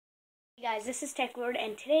Hey guys, this is Tech Lord,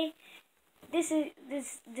 and today this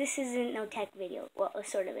isn't no tech video. Well, it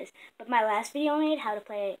sort of is. But my last video I made how to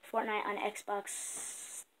play Fortnite on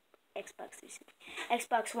Xbox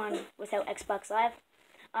One without Xbox Live.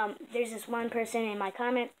 There's this one person in my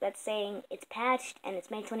comments that's saying it's patched and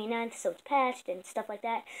it's May 29th, so it's patched and stuff like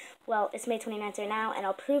that. Well, it's May 29th right now, and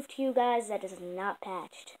I'll prove to you guys that it is not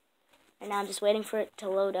patched. And now I'm just waiting for it to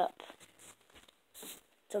load up.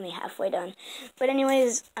 It's only halfway done. But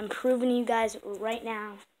anyways, I'm proving to you guys right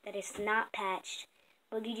now that it's not patched.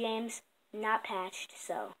 Boogie James, not patched.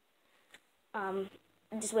 So, I'm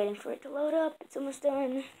just waiting for it to load up. It's almost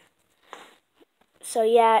done. So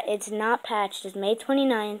yeah, it's not patched. It's May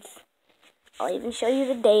 29th. I'll even show you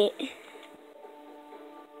the date.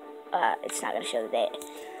 It's not going to show the date.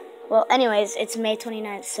 Well, anyways, it's May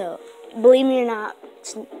 29th. So, believe me or not,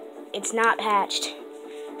 it's not patched.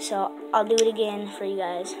 So, I'll do it again for you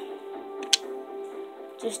guys.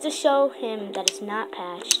 Just to show him that it's not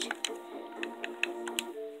patched.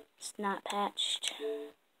 It's not patched.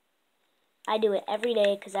 I do it every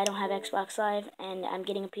day because I don't have Xbox Live. And I'm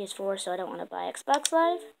getting a PS4, so I don't want to buy Xbox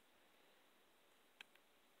Live.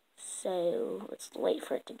 So, let's wait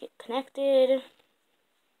for it to get connected.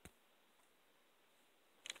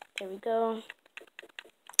 There we go.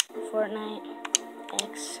 Fortnite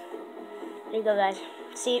X. There you go, guys.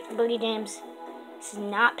 See, Boogie James, this is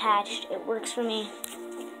not patched. It works for me.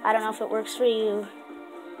 I don't know if it works for you,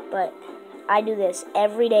 but I do this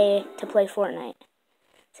every day to play Fortnite.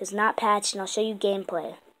 This is not patched, and I'll show you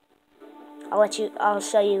gameplay. I'll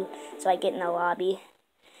show you so I get in the lobby,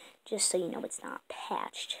 just so you know it's not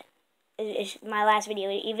patched. My last video,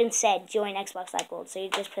 it even said join Xbox Live Gold, so you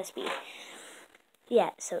just press B. Yeah,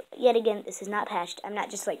 so yet again, this is not patched. I'm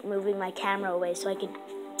not just like moving my camera away so I could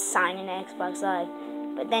sign in Xbox Live.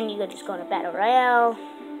 But then you could just go into Battle Royale.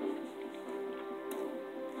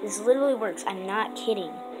 This literally works. I'm not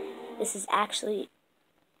kidding. This is actually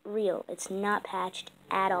real. It's not patched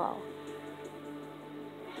at all.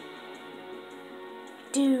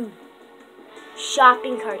 Dude.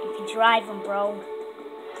 Shopping cart. You can drive them, bro.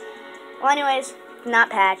 Well, anyways, not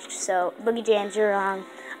patched. So, Boogie James, you're wrong.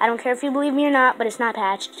 I don't care if you believe me or not, but it's not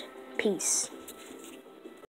patched. Peace.